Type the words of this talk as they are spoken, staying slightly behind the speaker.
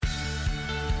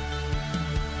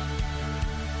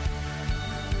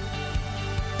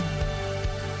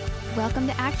Welcome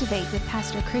to Activate with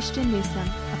Pastor Christian Newsom,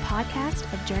 a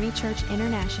podcast of Journey Church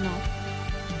International.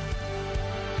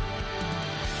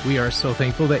 We are so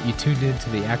thankful that you tuned in to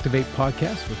the Activate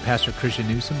podcast with Pastor Christian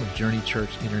Newsom of Journey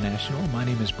Church International. My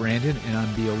name is Brandon, and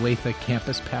I'm the Olathe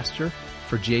campus pastor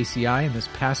for JCI. And this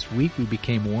past week, we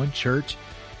became one church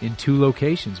in two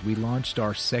locations. We launched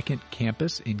our second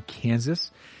campus in Kansas,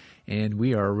 and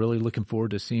we are really looking forward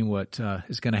to seeing what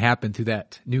is going to happen through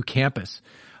that new campus.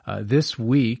 This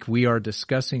week, we are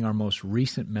discussing our most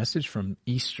recent message from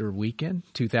Easter weekend,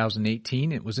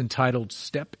 2018. It was entitled,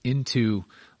 Step Into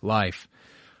Life.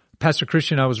 Pastor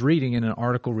Christian, I was reading in an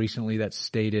article recently that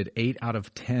stated 8 out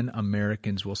of 10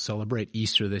 Americans will celebrate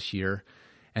Easter this year,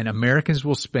 and Americans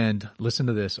will spend, listen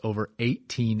to this, over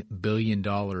 $18 billion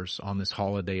on this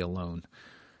holiday alone.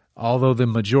 Although the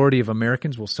majority of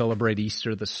Americans will celebrate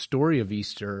Easter, the story of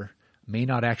Easter may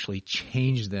not actually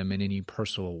change them in any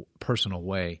personal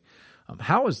way.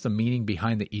 How has the meaning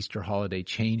behind the Easter holiday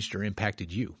changed or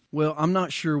impacted you? Well, I'm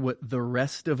not sure what the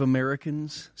rest of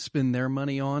Americans spend their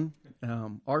money on.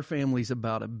 Our family's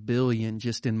about $1 billion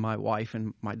just in my wife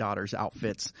and my daughter's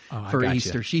outfits for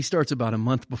Easter. She starts about a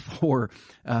month before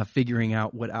figuring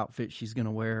out what outfit she's going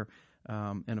to wear.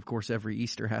 And of course, every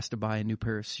Easter has to buy a new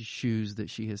pair of shoes that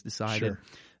she has decided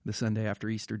the Sunday after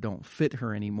Easter don't fit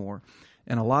her anymore.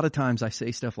 And a lot of times I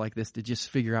say stuff like this to just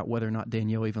figure out whether or not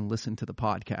Danielle even listened to the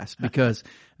podcast, because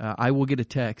I will get a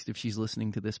text if she's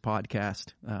listening to this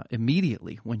podcast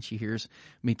immediately when she hears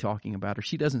me talking about her.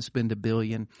 She doesn't spend $1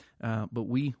 billion, but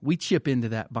we chip into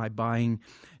that by buying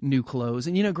new clothes.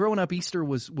 And, you know, growing up, Easter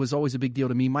was always a big deal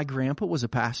to me. My grandpa was a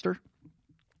pastor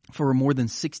for more than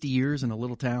 60 years in a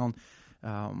little town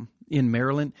in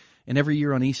Maryland. And every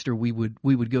year on Easter, we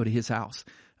would go to his house.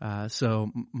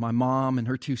 So my mom and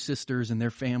her two sisters and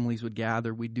their families would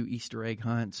gather. We'd do Easter egg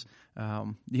hunts.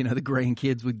 The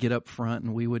grandkids would get up front,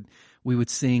 and we would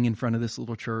sing in front of this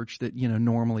little church that,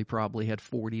 normally probably had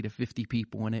 40 to 50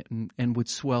 people in it, and would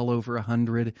swell over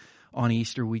 100 on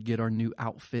Easter. We'd get our new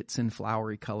outfits in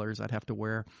flowery colors. I'd have to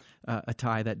wear a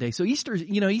tie that day. So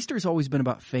Easter's always been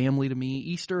about family to me.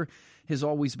 Easter has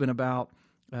always been about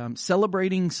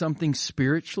celebrating something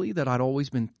spiritually that I'd always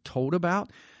been told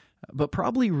about. But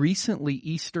probably recently,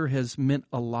 Easter has meant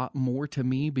a lot more to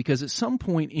me, because at some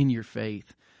point in your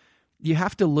faith, you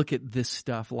have to look at this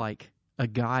stuff like a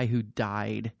guy who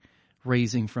died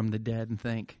raising from the dead and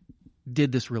think,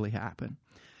 did this really happen?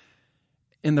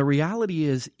 And the reality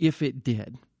is, if it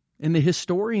did, and the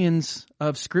historians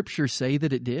of Scripture say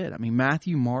that it did. I mean,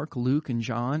 Matthew, Mark, Luke, and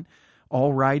John,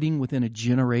 all writing within a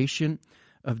generation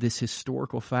of this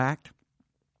historical fact,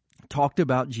 talked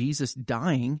about Jesus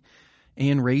dying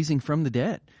and raising from the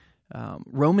dead.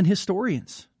 Roman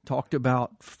historians talked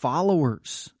about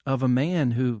followers of a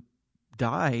man who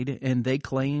died and they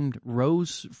claimed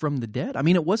rose from the dead. I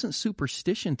mean, it wasn't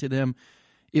superstition to them.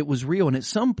 It was real. And at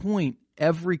some point,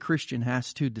 every Christian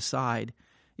has to decide,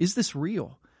 is this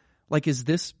real? Like, is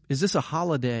this a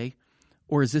holiday,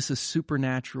 or is this a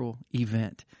supernatural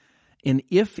event? And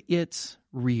if it's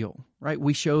real, right?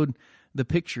 We showed the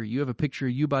picture. You have a picture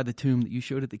of you by the tomb that you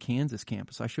showed at the Kansas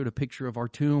campus. I showed a picture of our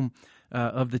tomb,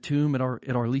 of the tomb at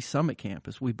our Lee Summit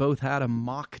campus. We both had a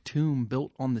mock tomb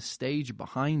built on the stage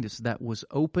behind us that was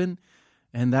open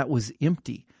and that was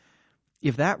empty.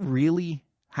 If that really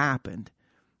happened,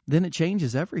 then it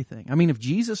changes everything. I mean, if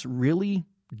Jesus really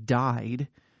died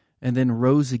and then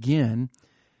rose again,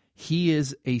 he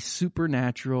is a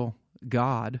supernatural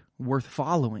God worth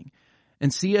following.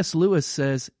 And C.S. Lewis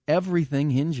says everything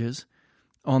hinges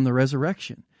on the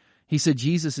resurrection. He said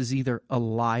Jesus is either a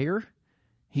liar,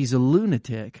 he's a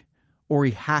lunatic, or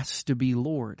he has to be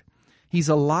Lord. He's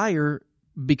a liar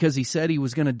because he said he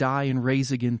was going to die and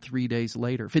raise again 3 days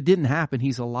later. If it didn't happen,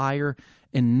 he's a liar,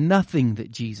 and nothing that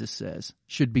Jesus says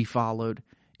should be followed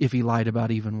if he lied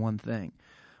about even one thing.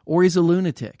 Or he's a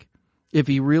lunatic if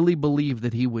he really believed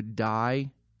that he would die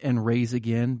and raise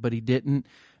again, but he didn't.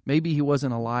 Maybe he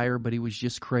wasn't a liar, but he was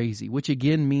just crazy, which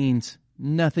again means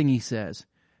nothing he says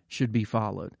should be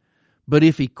followed. But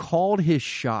if he called his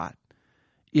shot,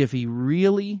 if he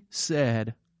really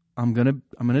said, I'm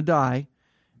gonna die,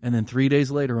 and then 3 days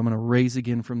later I'm gonna raise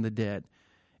again from the dead,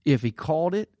 if he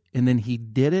called it and then he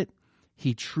did it,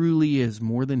 he truly is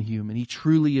more than human. He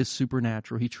truly is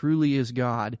supernatural. He truly is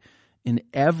God, and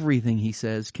everything he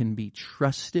says can be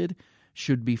trusted,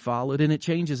 should be followed, and it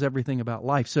changes everything about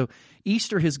life. So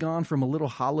Easter has gone from a little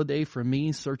holiday for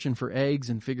me, searching for eggs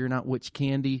and figuring out which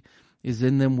candy is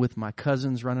in them with my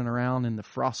cousins running around in the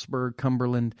Frostburg,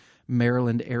 Cumberland,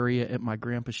 Maryland area at my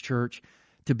grandpa's church,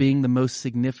 to being the most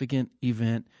significant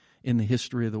event in the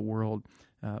history of the world.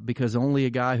 because only a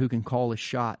guy who can call a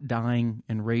shot, dying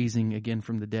and raising again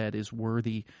from the dead, is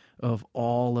worthy of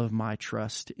all of my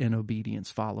trust and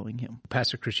obedience following him.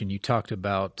 Pastor Christian, you talked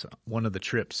about one of the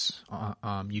trips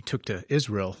you took to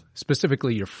Israel,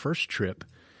 specifically your first trip,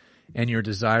 and your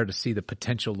desire to see the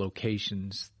potential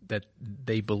locations that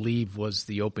they believe was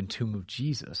the open tomb of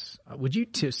Jesus. Would you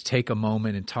just take a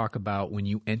moment and talk about when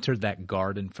you entered that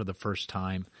garden for the first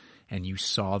time and you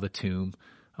saw the tomb?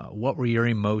 What were your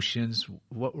emotions?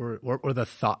 What were the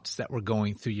thoughts that were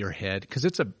going through your head? Because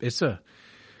it's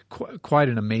quite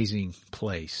an amazing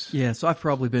place. Yeah, so I've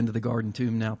probably been to the garden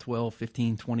tomb now 12,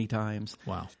 15, 20 times.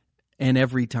 Wow. And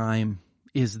every time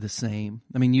is the same.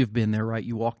 I mean, you've been there, right?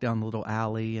 You walk down the little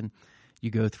alley and you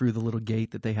go through the little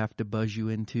gate that they have to buzz you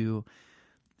into.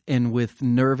 And with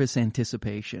nervous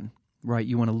anticipation, right,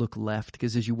 you want to look left,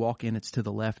 because as you walk in, it's to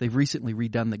the left. They've recently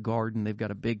redone the garden. They've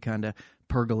got a big kind of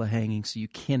pergola hanging, so you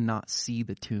cannot see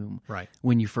the tomb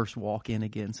when you first walk in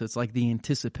again. So it's like the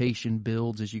anticipation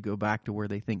builds as you go back to where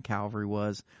they think Calvary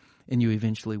was, and you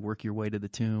eventually work your way to the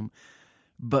tomb.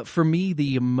 But for me,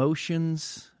 the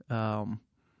emotions of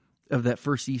that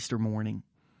first Easter morning,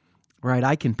 right,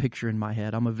 I can picture in my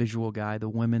head. I'm a visual guy. The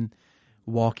women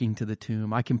walking to the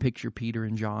tomb. I can picture Peter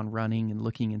and John running and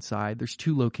looking inside. There's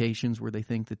two locations where they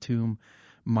think the tomb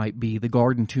might be. The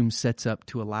garden tomb sets up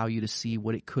to allow you to see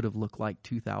what it could have looked like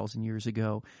 2,000 years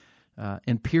ago.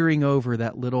 And peering over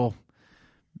that little,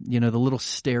 the little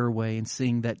stairway and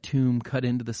seeing that tomb cut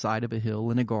into the side of a hill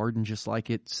in a garden just like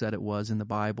it said it was in the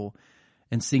Bible,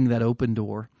 and seeing that open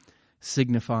door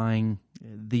signifying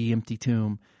the empty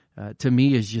tomb, to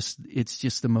me it's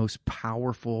just the most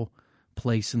powerful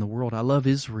place in the world. I love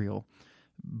Israel,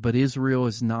 but Israel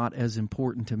is not as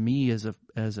important to me as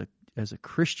a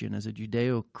Christian, as a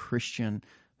Judeo-Christian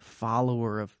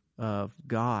follower of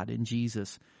God and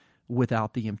Jesus,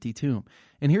 without the empty tomb.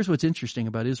 And here's what's interesting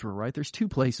about Israel, right? There's two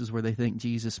places where they think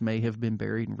Jesus may have been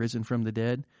buried and risen from the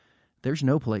dead. There's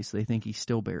no place they think he's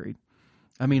still buried.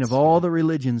 I mean, of all the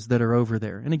religions that are over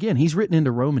there, and again, he's written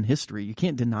into Roman history. You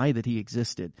can't deny that he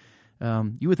existed.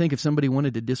 You would think if somebody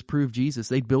wanted to disprove Jesus,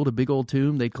 they'd build a big old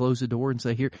tomb, they'd close the door and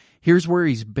say, here's where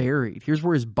he's buried. Here's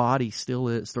where his body still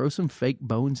is. Throw some fake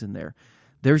bones in there.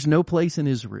 There's no place in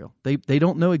Israel. They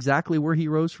don't know exactly where he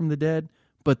rose from the dead,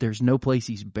 but there's no place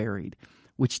he's buried,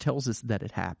 which tells us that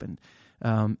it happened.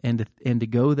 And to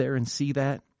go there and see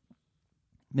that,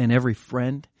 and every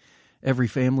friend, every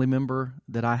family member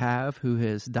that I have who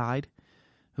has died,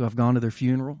 who I've gone to their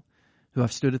funeral, who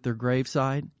I've stood at their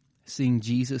graveside, seeing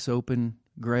Jesus' open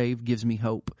grave gives me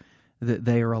hope that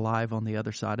they are alive on the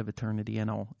other side of eternity,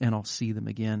 and I'll see them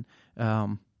again.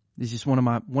 It's just one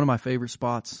of my favorite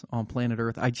spots on planet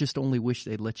Earth. I just only wish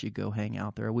they'd let you go hang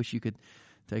out there. I wish you could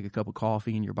take a cup of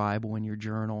coffee and your Bible and your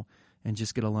journal and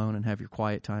just get alone and have your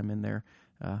quiet time in there.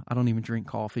 I don't even drink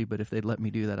coffee, but if they'd let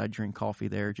me do that, I'd drink coffee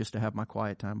there just to have my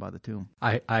quiet time by the tomb.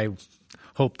 I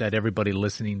hope that everybody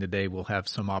listening today will have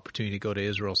some opportunity to go to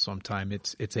Israel sometime.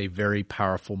 It's a very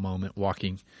powerful moment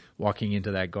walking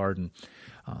into that garden.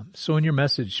 So in your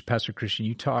message, Pastor Christian,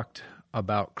 you talked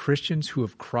about Christians who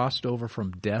have crossed over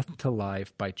from death to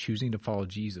life by choosing to follow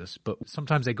Jesus, but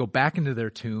sometimes they go back into their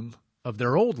tomb of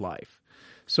their old life.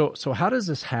 So how does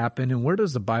this happen, and where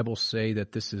does the Bible say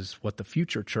that this is what the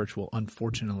future church will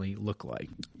unfortunately look like?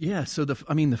 Yeah, so the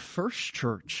first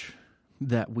church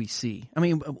that we see,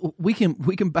 we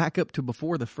can back up to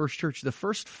before the first church, the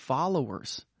first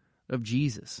followers of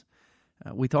Jesus.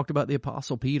 We talked about the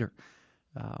Apostle Peter.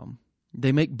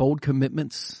 They make bold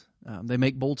commitments, they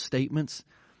make bold statements,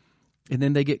 and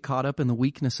then they get caught up in the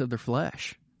weakness of their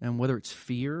flesh. And whether it's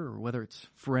fear, or whether it's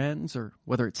friends, or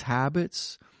whether it's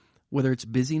habits, whether it's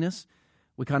busyness,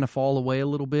 we kind of fall away a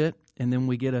little bit, and then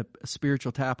we get a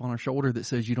spiritual tap on our shoulder that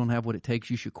says, you don't have what it takes,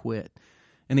 you should quit.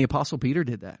 And the Apostle Peter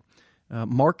did that.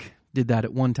 Mark did that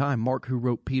at one time. Mark, who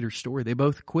wrote Peter's story, they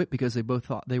both quit because they both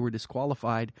thought they were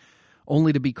disqualified,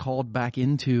 only to be called back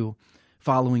into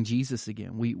following Jesus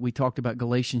again. We talked about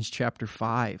Galatians chapter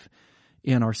 5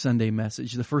 in our Sunday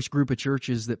message. The first group of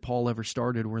churches that Paul ever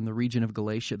started were in the region of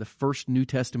Galatia. The first New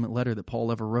Testament letter that Paul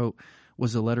ever wrote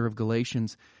was the letter of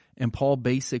Galatians. And Paul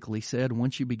basically said,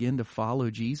 once you begin to follow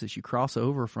Jesus, you cross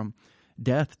over from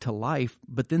death to life.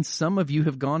 But then some of you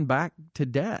have gone back to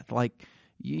death. Like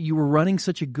you were running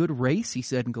such a good race, he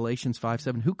said in Galatians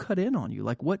 5:7. Who cut in on you?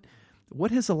 Like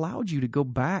what has allowed you to go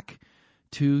back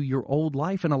to your old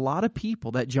life? And a lot of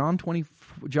people, that John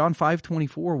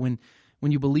 5:24,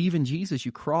 when you believe in Jesus,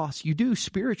 you do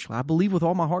spiritually. I believe with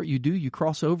all my heart you do. You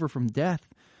cross over from death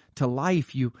to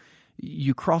life.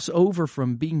 You cross over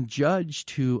from being judged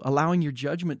to allowing your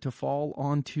judgment to fall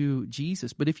onto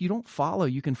Jesus. But if you don't follow,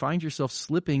 you can find yourself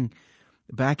slipping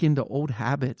back into old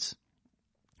habits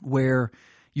where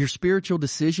your spiritual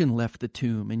decision left the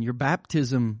tomb and your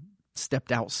baptism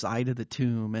stepped outside of the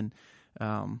tomb. And,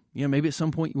 maybe at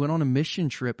some point you went on a mission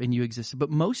trip and you existed, but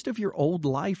most of your old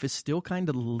life is still kind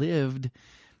of lived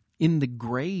in the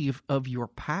grave of your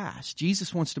past.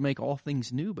 Jesus wants to make all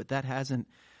things new, but that hasn't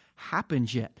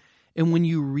happened yet. And when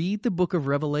you read the book of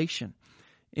Revelation,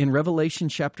 in Revelation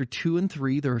chapter 2 and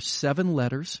 3, there are 7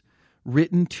 letters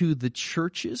written to the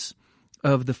churches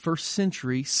of the first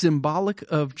century, symbolic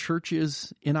of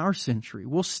churches in our century.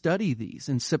 We'll study these.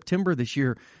 In September this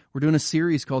year, we're doing a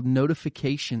series called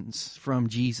Notifications from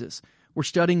Jesus. We're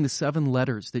studying the 7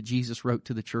 letters that Jesus wrote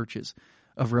to the churches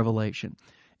of Revelation.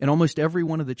 And almost every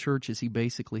one of the churches, he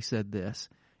basically said this: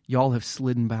 y'all have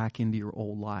slidden back into your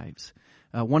old lives.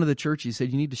 One of the churches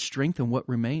said you need to strengthen what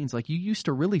remains. Like, you used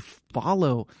to really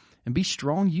follow and be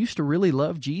strong. You used to really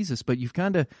love Jesus, but you've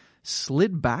kind of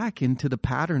slid back into the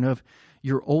pattern of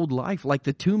your old life. Like,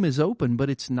 the tomb is open, but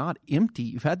it's not empty.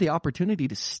 You've had the opportunity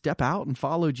to step out and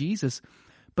follow Jesus,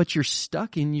 but you're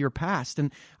stuck in your past.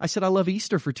 And I said I love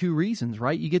Easter for 2 reasons,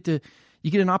 right? You get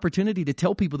an opportunity to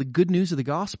tell people the good news of the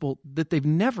gospel that they've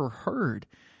never heard.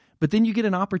 But then you get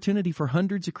an opportunity for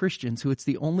hundreds of Christians who it's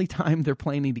the only time they're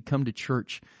planning to come to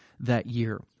church that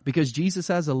year, because Jesus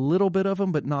has a little bit of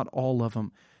them, but not all of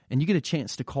them. And you get a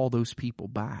chance to call those people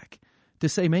back to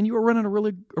say, man, you were running a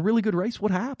really good race.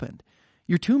 What happened?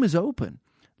 Your tomb is open.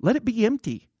 Let it be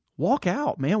empty. Walk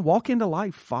out, man. Walk into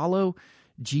life. Follow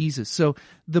Jesus. So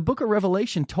the book of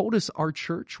Revelation told us our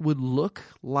church would look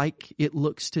like it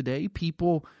looks today.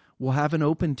 People will have an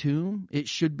open tomb. It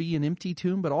should be an empty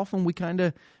tomb, but often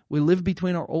we live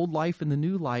between our old life and the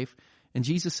new life. And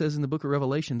Jesus says in the book of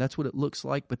Revelation, that's what it looks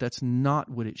like, but that's not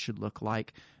what it should look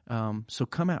like. So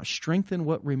come out, strengthen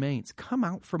what remains. Come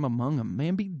out from among them,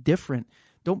 man. Be different.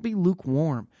 Don't be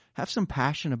lukewarm. Have some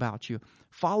passion about you.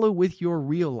 Follow with your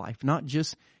real life, not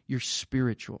just your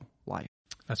spiritual life.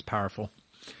 That's powerful.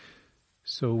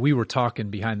 So we were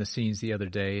talking behind the scenes the other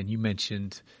day, and you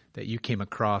mentioned that you came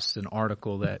across an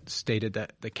article that stated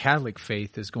that the Catholic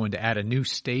faith is going to add a new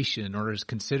station, or is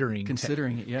considering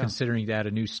to add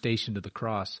a new station to the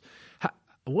cross.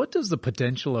 What does the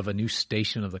potential of a new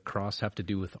station of the cross have to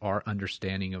do with our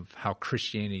understanding of how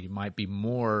Christianity might be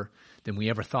more than we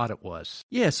ever thought it was?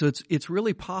 Yeah, so it's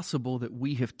really possible that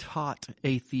we have taught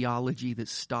a theology that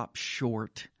stops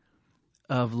short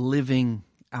of living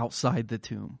outside the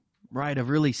tomb, right? Of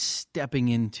really stepping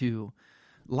into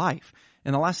life.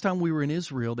 And the last time we were in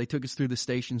Israel, they took us through the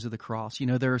stations of the cross. You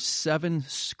know, there are 7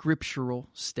 scriptural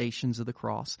stations of the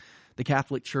cross. The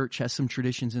Catholic Church has some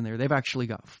traditions in there. They've actually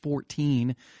got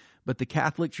 14, but the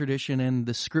Catholic tradition and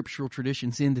the scriptural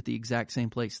traditions end at the exact same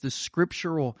place. The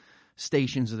scriptural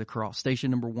stations of the cross.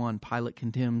 Station number 1, Pilate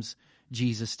condemns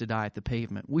Jesus to die at the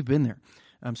pavement. We've been there.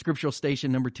 Scriptural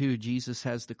station number 2, Jesus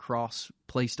has the cross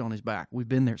placed on his back. We've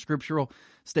been there. Scriptural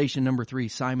station number 3,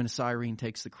 Simon of Cyrene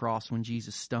takes the cross when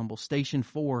Jesus stumbles. Station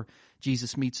 4,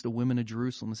 Jesus meets the women of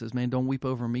Jerusalem and says, man, don't weep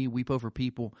over me, weep over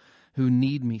people who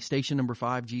need me. Station number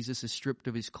 5, Jesus is stripped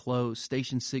of his clothes.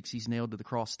 Station 6, he's nailed to the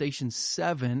cross. Station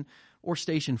 7, or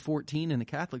station 14 in the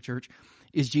Catholic Church,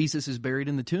 is Jesus is buried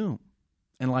in the tomb.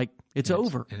 And it's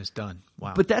over. And it's done.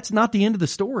 Wow. But that's not the end of the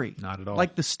story. Not at all.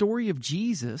 Like, the story of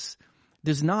Jesus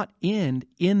does not end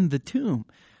in the tomb.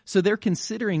 So they're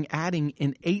considering adding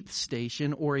an 8th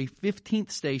station or a 15th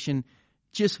station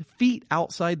just feet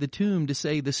outside the tomb to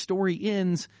say the story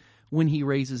ends when he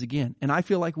raises again. And I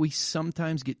feel like we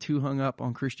sometimes get too hung up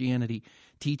on Christianity,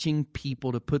 teaching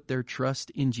people to put their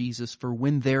trust in Jesus for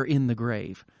when they're in the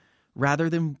grave rather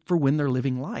than for when they're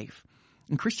living life.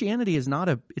 And Christianity is not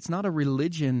a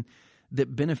religion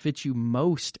that benefits you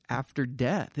most after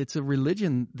death. It's a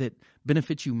religion that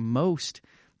benefits you most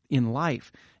in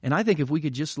life. And I think if we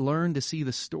could just learn to see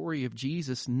the story of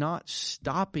Jesus not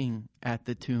stopping at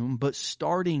the tomb, but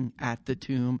starting at the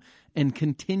tomb and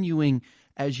continuing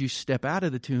as you step out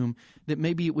of the tomb, that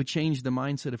maybe it would change the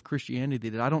mindset of Christianity,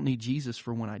 that I don't need Jesus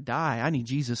for when I die. I need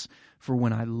Jesus for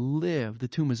when I live. The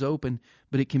tomb is open,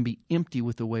 but it can be empty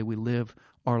with the way we live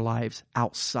our lives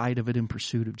outside of it in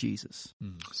pursuit of Jesus.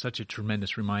 Such a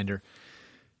tremendous reminder.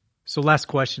 So last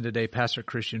question today, Pastor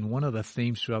Christian. One of the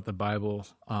themes throughout the Bible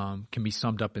can be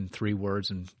summed up in 3 words,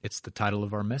 and it's the title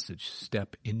of our message: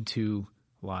 step into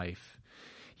life.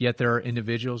 Yet there are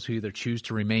individuals who either choose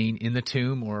to remain in the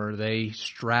tomb or they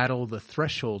straddle the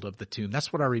threshold of the tomb.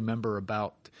 That's what I remember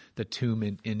about the tomb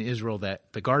in Israel,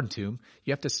 that the garden tomb,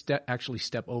 you have to actually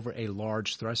step over a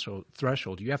large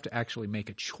threshold. You have to actually make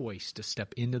a choice to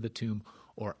step into the tomb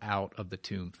or out of the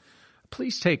tomb.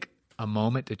 Please take a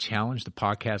moment to challenge the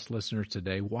podcast listeners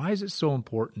today. Why is it so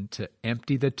important to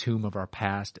empty the tomb of our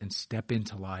past and step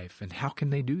into life? And how can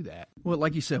they do that? Well,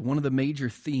 like you said, one of the major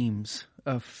themes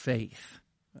of faith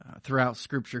throughout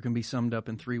Scripture can be summed up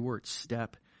in 3 words: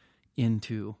 step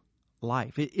into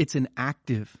life. It's an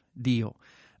active deal.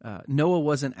 Noah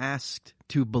wasn't asked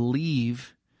to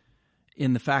believe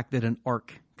in the fact that an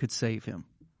ark could save him.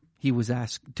 He was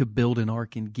asked to build an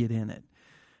ark and get in it.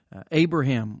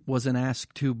 Abraham wasn't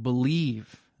asked to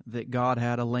believe that God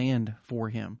had a land for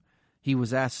him. He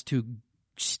was asked to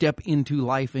step into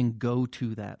life and go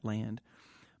to that land.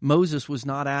 Moses was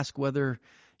not asked whether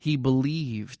he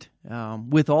believed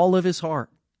with all of his heart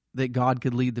that God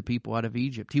could lead the people out of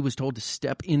Egypt. He was told to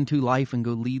step into life and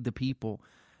go lead the people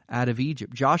out of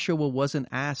Egypt. Joshua wasn't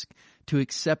asked to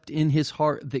accept in his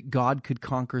heart that God could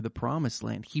conquer the promised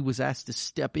land. He was asked to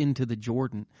step into the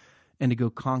Jordan and to go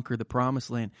conquer the promised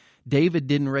land. David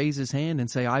didn't raise his hand and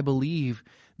say, I believe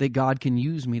that God can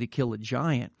use me to kill a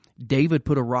giant. David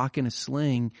put a rock in a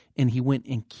sling and he went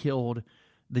and killed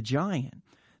the giant.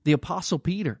 The Apostle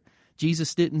Peter,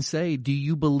 Jesus didn't say, do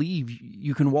you believe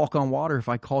you can walk on water if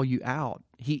I call you out?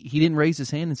 He didn't raise his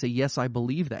hand and say, yes, I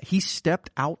believe that. He stepped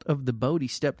out of the boat. He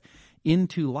stepped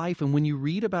into life. And when you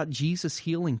read about Jesus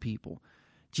healing people,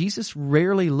 Jesus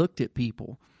rarely looked at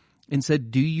people and said,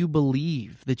 do you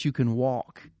believe that you can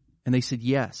walk? And they said,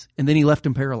 yes. And then he left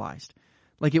them paralyzed.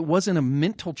 Like, it wasn't a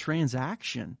mental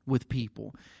transaction with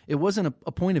people. It wasn't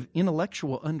a point of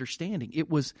intellectual understanding.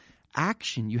 It was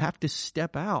action. You have to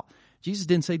step out. Jesus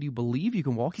didn't say, do you believe you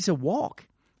can walk? He said, walk.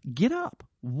 Get up.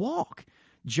 Walk.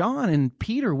 John and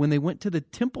Peter, when they went to the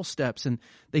temple steps and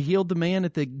they healed the man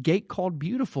at the gate called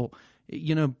Beautiful,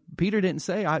 Peter didn't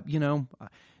say,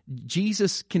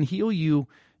 Jesus can heal you.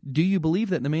 Do you believe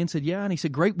that? And the man said, yeah. And he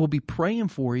said, great, we'll be praying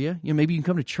for you. Maybe you can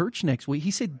come to church next week. He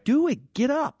said, do it.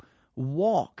 Get up.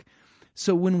 Walk.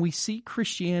 So when we see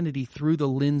Christianity through the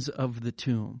lens of the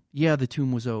tomb, yeah, the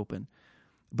tomb was open,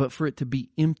 but for it to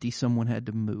be empty, someone had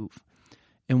to move.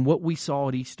 And what we saw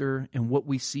at Easter and what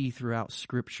we see throughout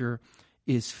Scripture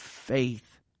is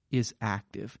faith is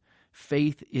active.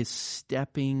 Faith is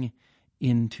stepping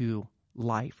into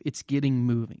life. It's getting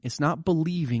moving. It's not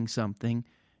believing something.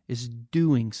 It's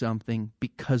doing something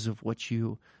because of what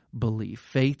you believe.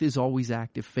 Faith is always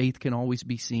active. Faith can always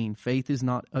be seen. Faith is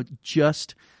not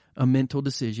just a mental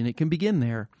decision. It can begin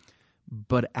there,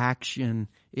 but action,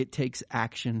 it takes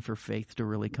action for faith to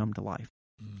really come to life.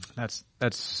 That's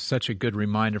such a good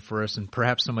reminder for us. And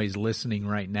perhaps somebody's listening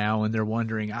right now and they're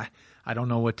wondering, I don't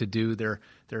know what to do.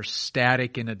 They're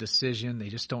static in a decision. They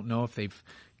just don't know if they've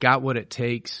got what it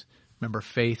takes. Remember,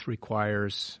 faith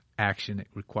requires action. It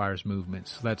requires movement.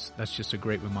 So that's just a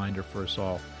great reminder for us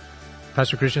all.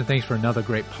 Pastor Christian, thanks for another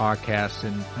great podcast.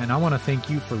 And I want to thank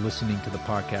you for listening to the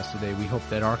podcast today. We hope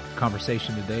that our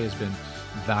conversation today has been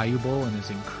valuable and has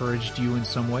encouraged you in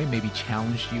some way, maybe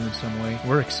challenged you in some way.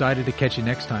 We're excited to catch you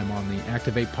next time on the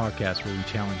Activate podcast, where we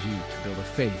challenge you to build a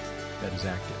faith that is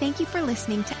active. Thank you for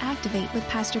listening to Activate with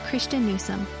Pastor Christian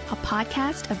Newsom, a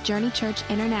podcast of Journey Church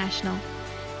International.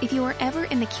 If you are ever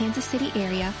in the Kansas City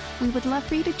area, we would love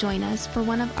for you to join us for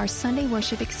one of our Sunday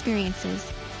worship experiences.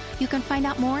 You can find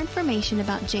out more information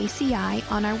about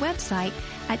JCI on our website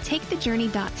at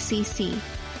takethejourney.cc.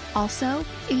 Also,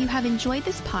 if you have enjoyed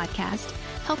this podcast,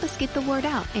 help us get the word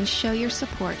out and show your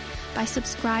support by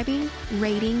subscribing,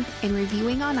 rating, and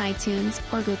reviewing on iTunes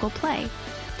or Google Play.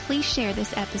 Please share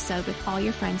this episode with all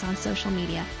your friends on social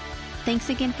media. Thanks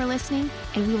again for listening,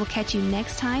 and we will catch you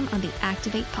next time on the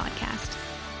Activate podcast.